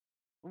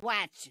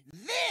Watch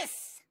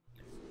this!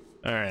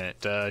 Alright,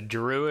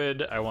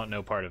 Druid, I want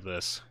no part of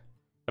this.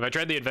 Have I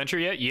tried the adventure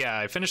yet? Yeah,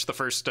 I finished the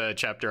first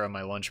chapter on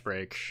my lunch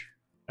break.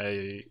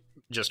 I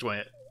just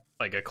went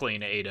like a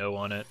clean 8-0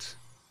 on it.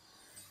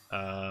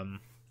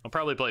 I'll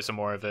probably play some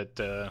more of it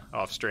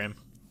off stream.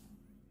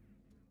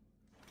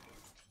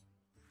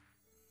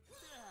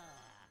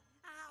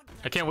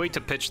 I can't wait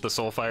to pitch the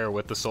Soulfire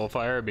with the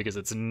Soulfire because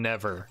it's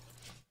never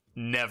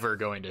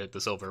going to hit the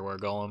Silverware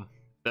Golem.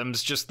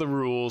 Them's just the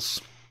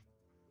rules.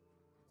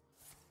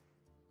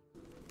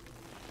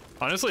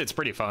 Honestly, it's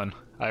pretty fun.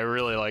 I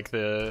really like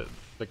the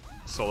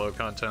solo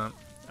content.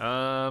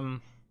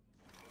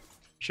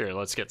 Sure,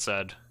 let's get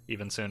sad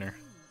even sooner.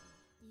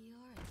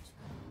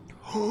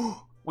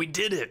 We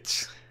did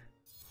it!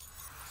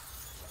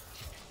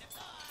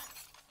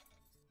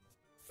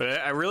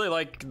 But I really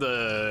like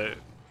the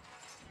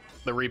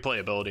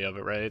replayability of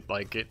it, right?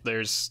 Like,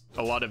 there's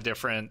a lot of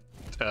different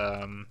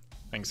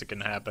things that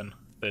can happen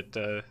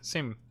that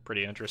seem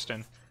pretty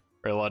interesting.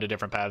 Or a lot of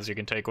different paths you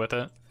can take with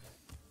it.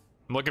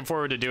 I'm looking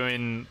forward to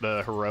doing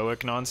the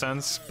heroic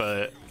nonsense,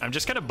 but I'm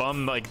just kind of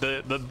bummed. Like,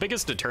 the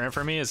biggest deterrent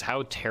for me is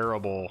how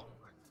terrible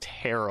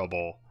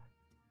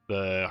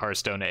the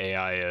Hearthstone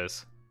AI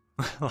is.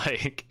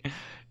 Like,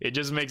 it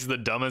just makes the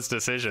dumbest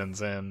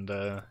decisions, and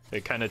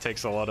it kind of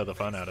takes a lot of the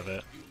fun out of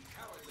it.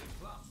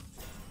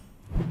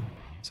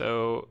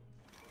 So,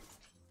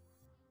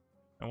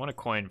 I want to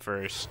coin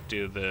first,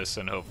 do this,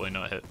 and hopefully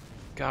not hit.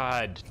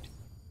 God.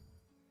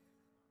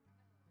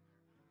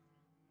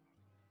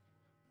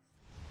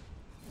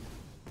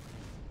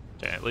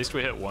 Okay, at least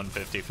we hit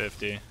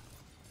 150-50.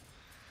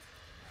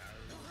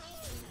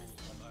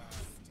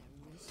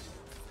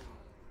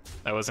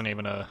 That wasn't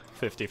even a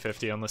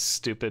 50-50 on the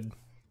stupid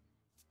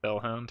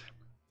Felhound.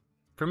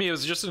 For me, it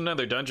was just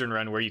another dungeon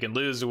run where you can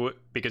lose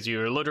because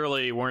you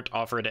literally weren't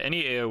offered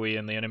any AoE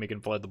and the enemy can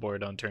flood the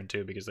board on turn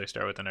 2 because they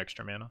start with an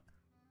extra mana.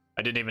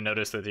 I didn't even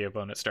notice that the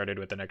opponent started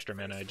with an extra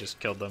mana, I just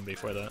killed them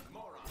before that.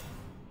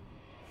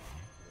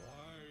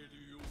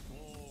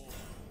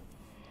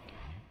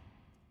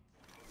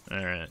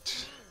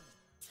 Alright.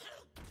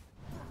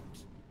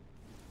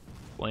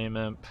 Flame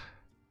Imp.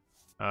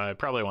 I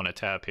probably want to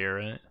tap here,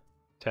 right?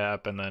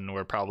 Tap, and then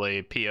we're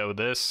probably PO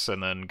this,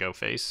 and then go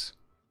face.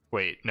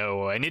 Wait,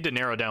 no, I need to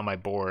narrow down my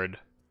board.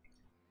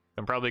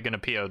 I'm probably going to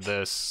PO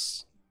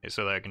this,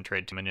 so that I can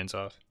trade 2 minions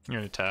off. I'm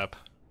going to tap.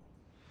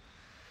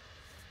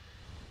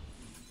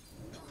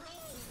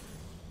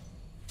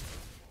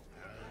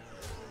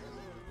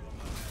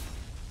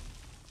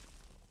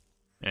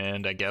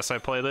 And I guess I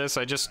play this.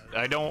 I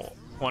don't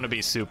want to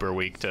be super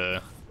weak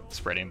to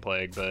Spreading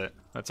Plague, but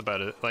that's about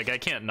it. Like, I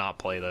can't not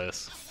play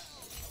this.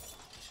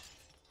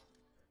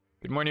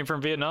 Good morning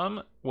from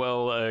Vietnam.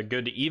 Well,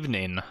 good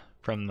evening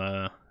from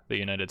the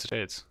United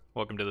States.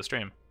 Welcome to the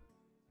stream.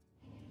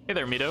 Hey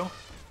there, Mito.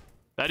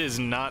 That is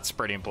not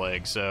Spreading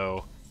Plague,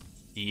 so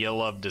you'll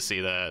love to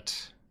see that.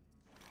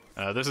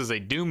 This is a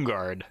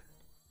Doomguard,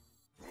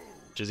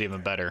 which is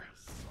even better.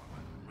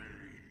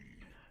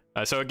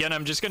 So again,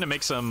 I'm just going to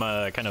make some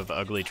kind of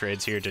ugly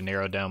trades here to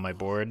narrow down my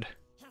board.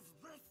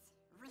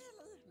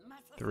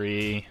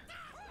 3,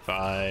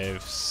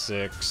 5,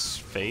 6,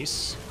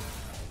 face.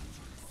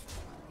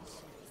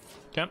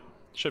 Okay,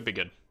 should be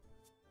good.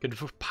 Could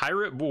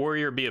Pirate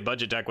Warrior be a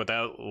budget deck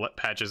without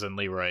Patches and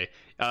Leroy?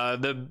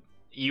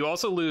 You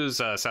also lose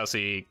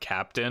Sousy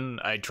Captain.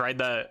 I tried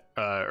that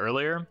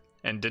earlier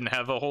and didn't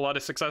have a whole lot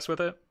of success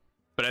with it.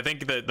 But I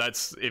think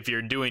that's, if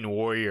you're doing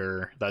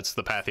Warrior, that's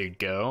the path you'd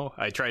go.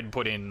 I tried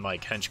putting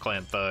like Hench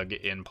Clan Thug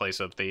in place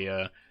of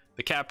the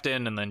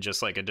Captain, and then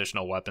just like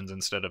additional weapons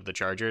instead of the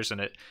Chargers, and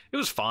it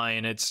was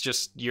fine. It's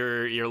just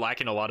you're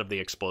lacking a lot of the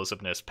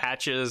explosiveness.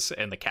 Patches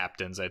and the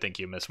Captains, I think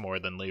you miss more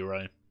than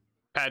Leroy.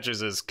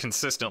 Patches is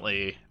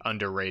consistently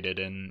underrated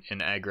in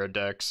aggro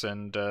decks,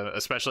 and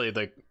especially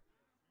the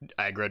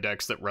aggro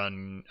decks that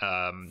run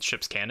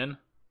Ship's Cannon.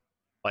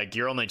 Like,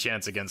 your only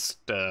chance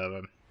against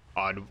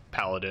Odd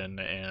Paladin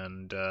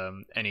and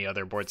any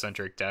other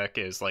board-centric deck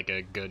is like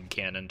a good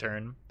cannon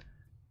turn,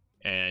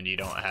 and you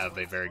don't have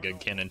a very good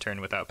cannon turn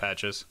without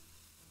Patches.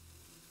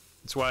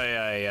 That's why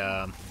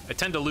I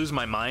tend to lose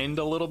my mind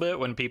a little bit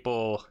when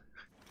people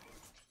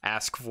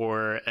ask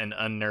for an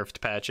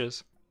unnerfed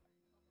Patches.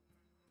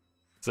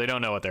 So they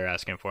don't know what they're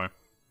asking for.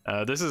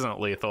 This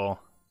isn't lethal.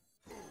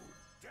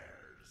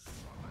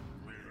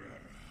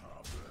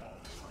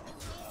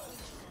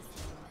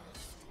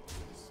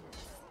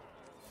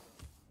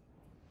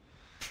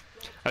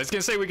 I was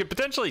gonna say we could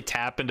potentially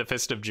tap into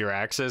Fist of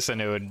Jaraxxus,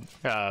 and it would,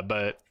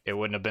 but it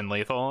wouldn't have been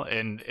lethal.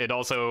 And it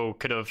also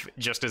could have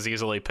just as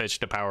easily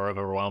pitched a Power of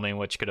Overwhelming,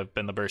 which could have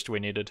been the burst we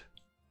needed.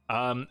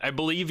 I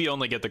believe you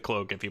only get the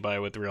cloak if you buy it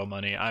with real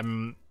money.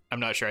 I'm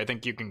not sure. I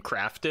think you can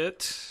craft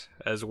it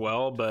as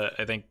well, but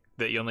I think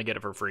that you only get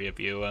it for free if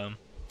you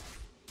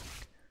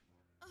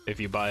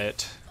buy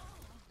it.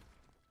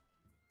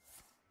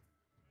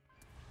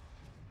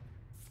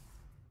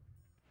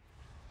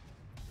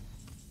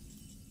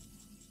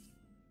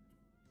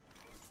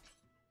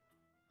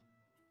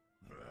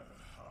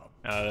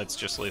 That's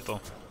just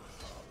lethal.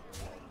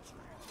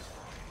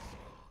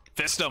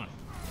 Fist him.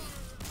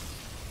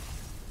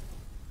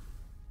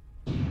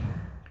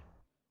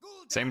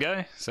 Same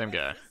guy? Same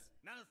guy.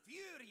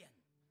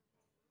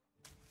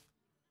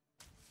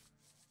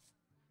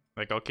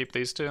 Like, I'll keep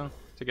these two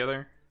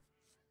together.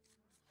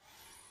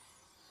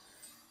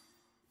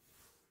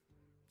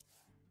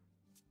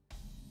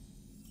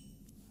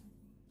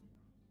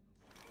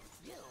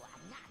 You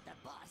are not the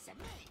boss of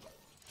me.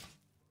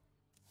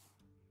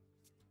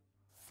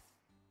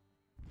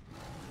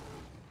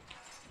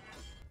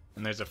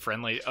 And there's a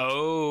friendly...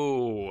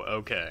 Oh,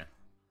 okay.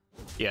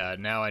 Yeah,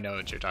 now I know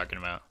what you're talking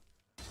about.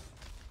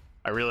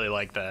 I really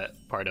like that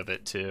part of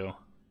it, too.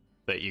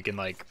 That you can,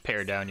 like,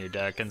 pare down your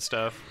deck and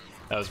stuff.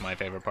 That was my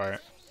favorite part.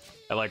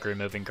 I like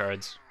removing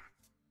cards.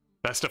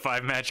 Best of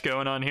 5 match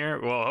going on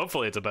here? Well,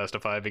 hopefully it's a best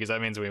of 5, because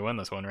that means we win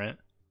this one, right?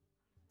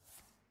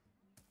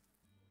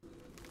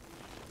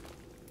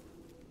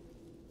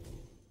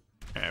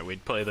 Alright,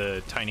 we'd play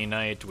the Tiny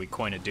Knight, we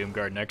coin a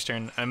Doomguard next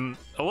turn. I'm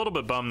a little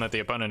bit bummed that the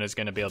opponent is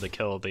going to be able to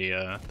kill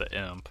the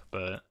Imp,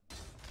 but...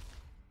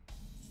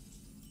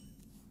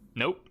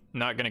 Nope,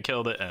 not going to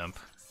kill the Imp.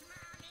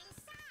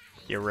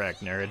 You're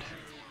wrecked, nerd.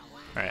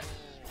 Alright.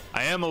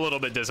 I am a little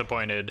bit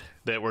disappointed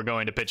that we're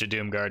going to pitch a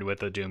Doomguard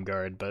with a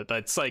Doomguard, but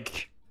that's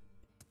like...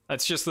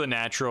 That's just the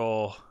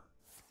natural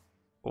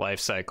life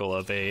cycle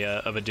of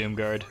a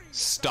Doomguard.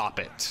 Stop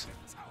it.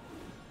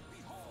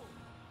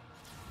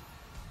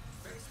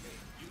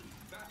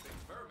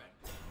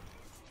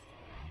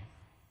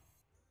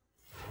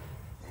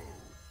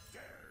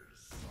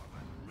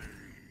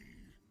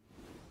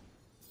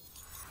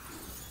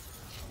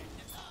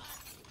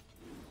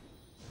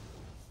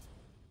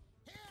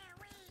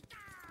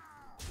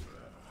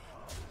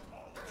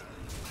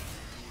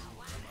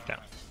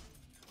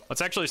 Let's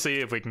actually see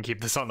if we can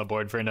keep this on the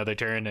board for another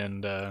turn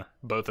and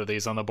both of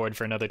these on the board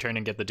for another turn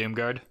and get the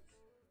Doomguard.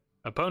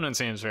 Opponent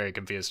seems very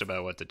confused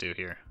about what to do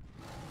here.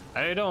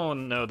 I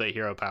don't know that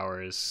hero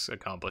power is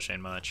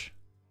accomplishing much.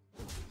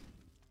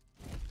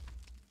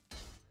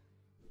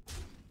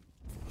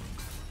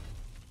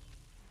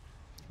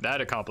 That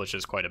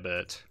accomplishes quite a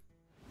bit.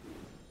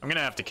 I'm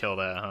gonna have to kill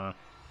that, huh?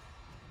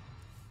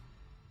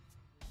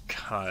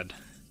 God,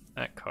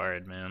 that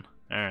card, man.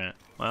 Alright,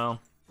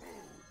 well,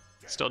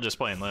 still just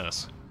playing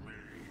this.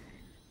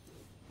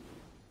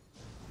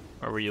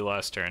 Where were you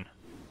last turn?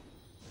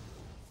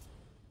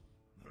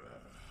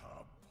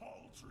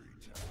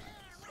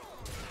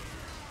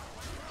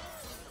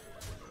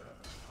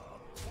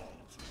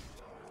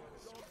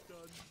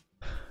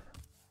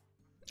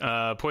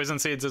 Poison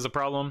Seeds is a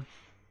problem.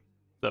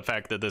 The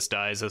fact that this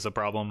dies is a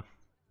problem.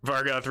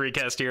 Vargoth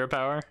recast hero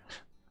power?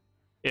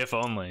 If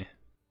only.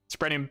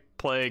 Spreading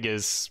Plague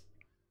is...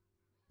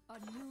 Oh,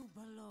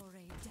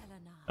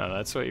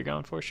 that's what you're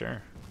going for?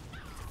 Sure.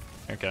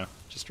 Okay,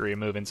 just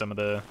removing some of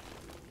the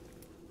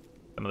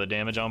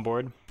damage on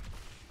board.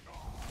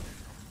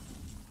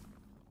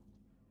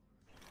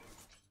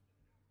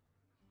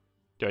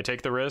 Do I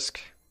take the risk?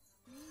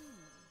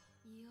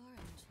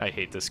 I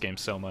hate this game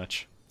so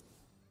much.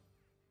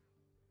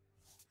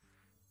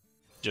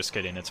 Just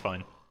kidding, it's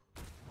fine.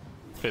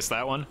 Fist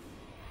that one.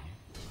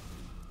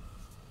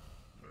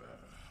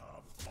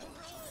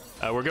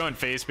 We're going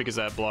face because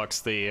that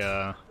blocks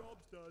the,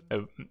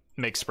 it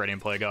makes Spreading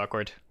Plague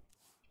awkward.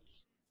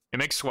 It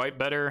makes Swipe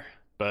better,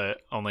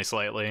 but only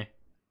slightly.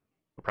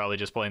 We're probably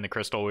just playing the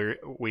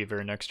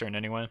Crystalweaver next turn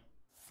anyway.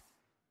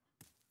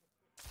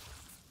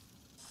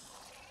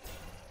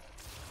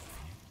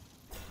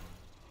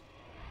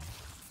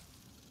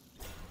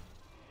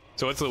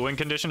 So what's the win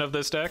condition of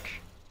this deck?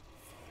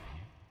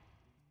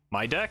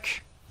 My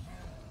deck?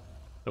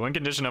 The win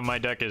condition of my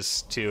deck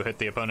is to hit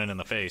the opponent in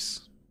the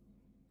face.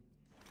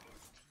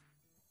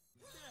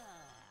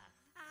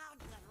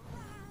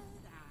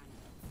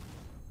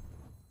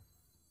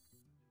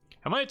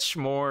 How much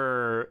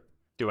more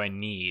do I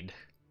need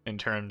in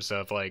terms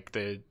of like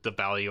the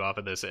value off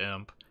of this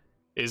Imp?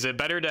 Is it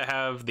better to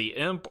have the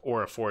Imp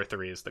or a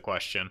 4/3 is the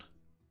question.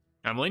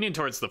 I'm leaning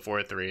towards the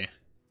 4/3,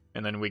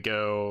 and then we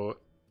go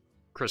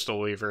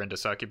Crystalweaver into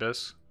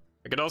Succubus.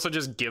 I could also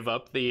just give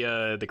up the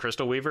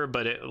Crystalweaver,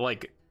 but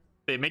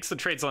it makes the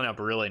trades line up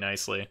really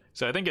nicely.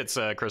 So I think it's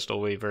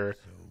Crystalweaver.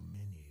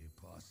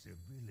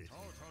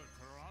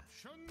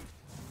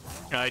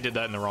 I did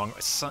that in the wrong.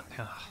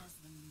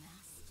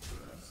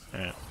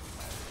 Alright.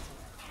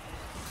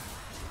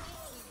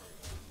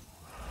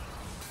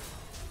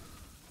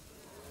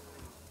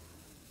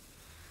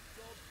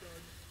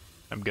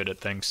 I'm good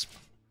at things.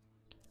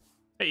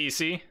 Hey,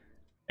 EC.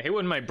 I hate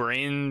when my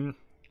brain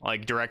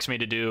like directs me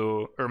to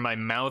do, or my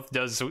mouth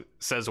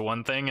says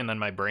one thing and then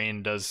my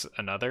brain does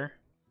another.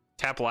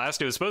 Tap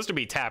last. It was supposed to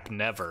be tap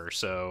never,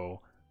 so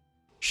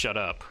shut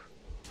up.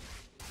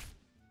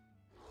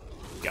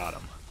 Got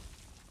him.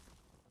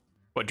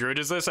 What druid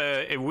is this?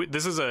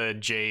 This is a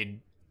Jade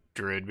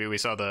druid. We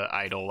saw the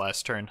idol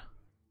last turn.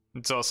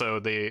 It's also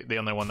the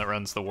only one that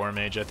runs the War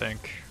Mage, I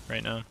think,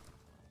 right now.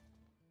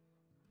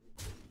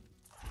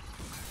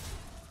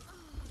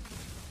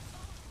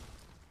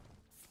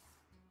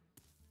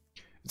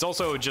 It's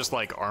also just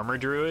like armor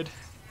druid.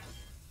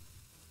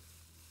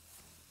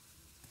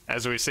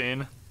 as we've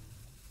seen.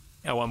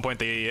 At one point,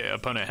 the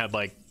opponent had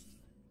like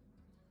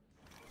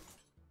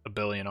 1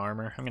 billion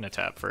armor. I'm gonna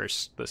tap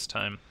first this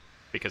time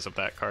because of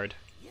that card.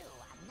 You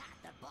are not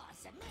the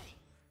boss of me.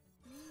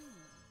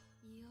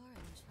 You're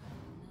in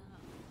trouble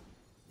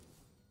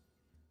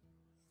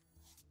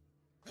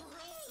now.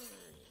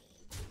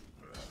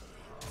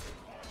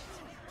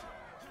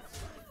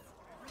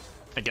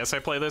 I guess I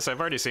play this. I've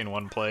already seen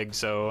 1 plague,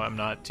 so I'm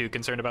not too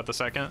concerned about the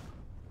second.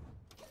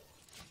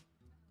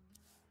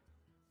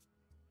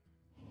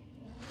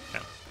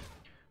 Yeah.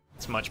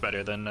 It's much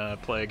better than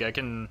plague. I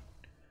can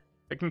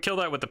kill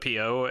that with the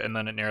PO, and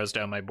then it narrows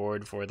down my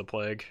board for the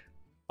plague.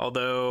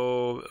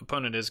 Although,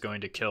 opponent is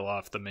going to kill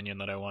off the minion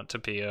that I want to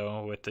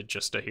PO with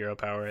just a hero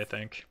power, I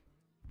think.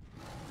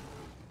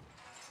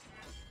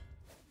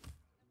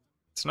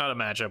 It's not a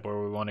matchup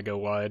where we want to go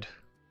wide.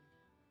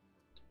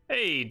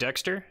 Hey,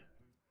 Dexter.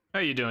 How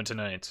you doing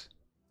tonight?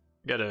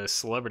 Got a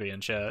celebrity in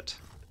chat.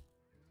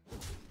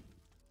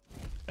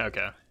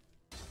 Okay.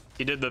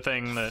 He did the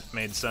thing that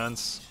made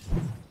sense.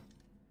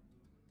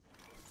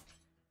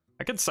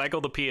 I could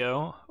cycle the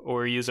PO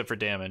or use it for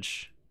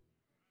damage.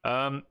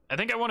 I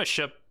think I want to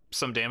ship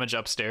some damage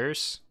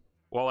upstairs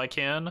while I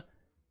can.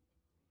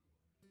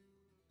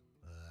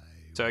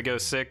 So I go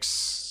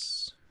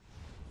 6.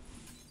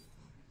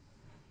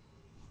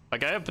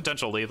 Like, I have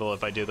potential lethal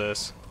if I do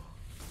this.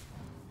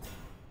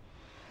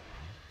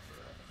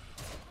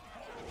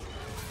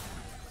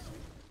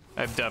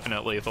 I have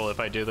definite lethal if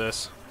I do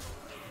this.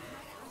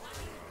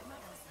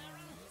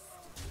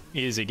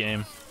 Easy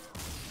game.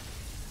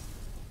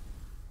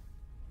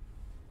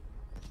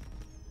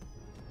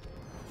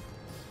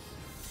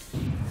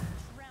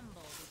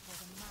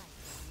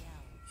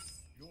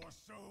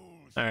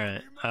 All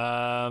right.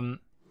 I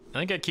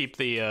think I keep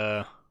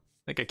the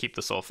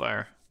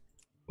Soulfire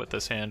with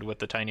this hand with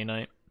the Tiny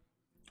Knight.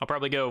 I'll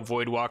probably go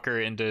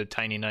Voidwalker into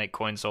Tiny Knight,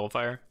 coin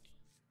Soulfire.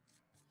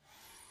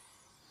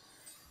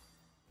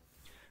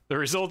 The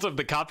result of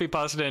the copy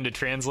pasta into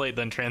translate,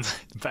 then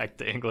translate back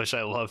to English.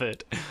 I love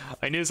it.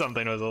 I knew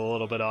something was a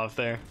little bit off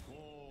there.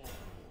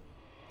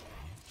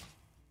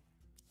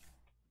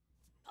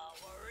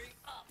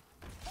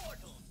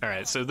 All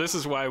right, so this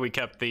is why we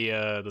kept the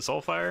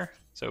Soulfire,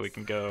 so we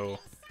can go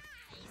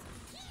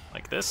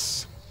like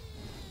this.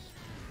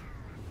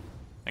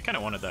 I kind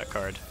of wanted that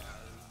card.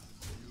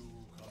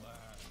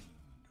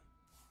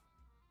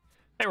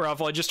 Hey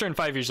Roffle, I just turned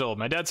 5 years old.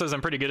 My dad says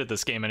I'm pretty good at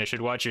this game and I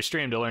should watch your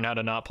stream to learn how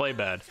to not play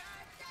bad.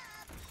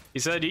 He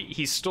said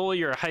he stole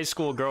your high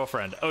school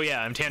girlfriend. Oh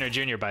yeah, I'm Tanner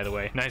Jr. by the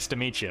way. Nice to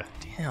meet you.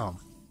 Damn.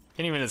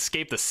 Can't even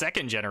escape the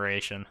 2nd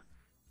generation.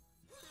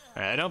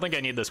 Alright, I don't think I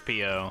need this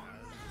PO.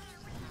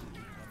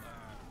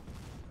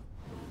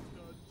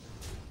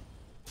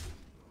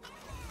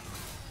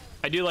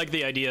 I do like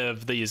the idea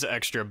of these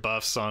extra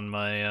buffs on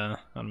my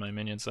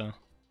minions though.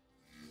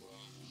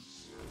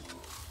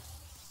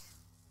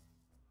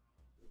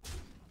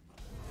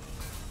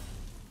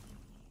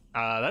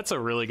 That's a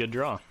really good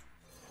draw.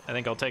 I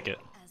think I'll take it.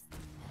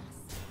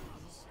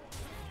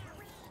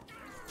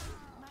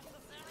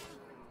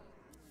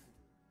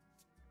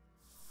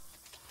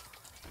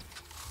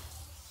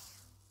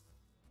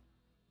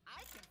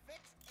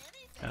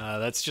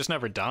 That's just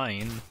never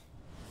dying,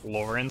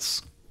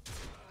 Lawrence.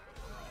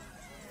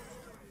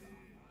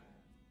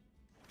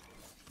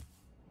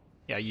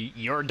 Yeah,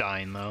 you're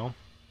dying though,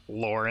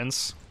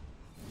 Lawrence.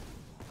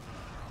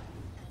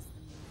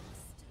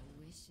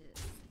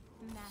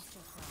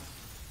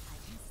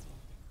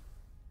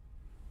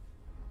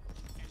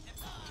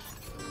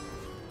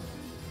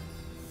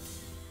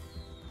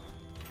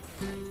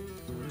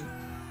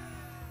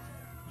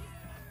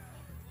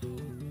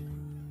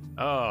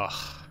 Oh,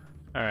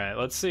 all right,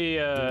 let's see.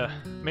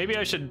 Maybe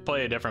I should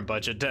play a different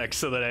budget deck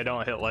so that I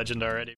don't hit legend already.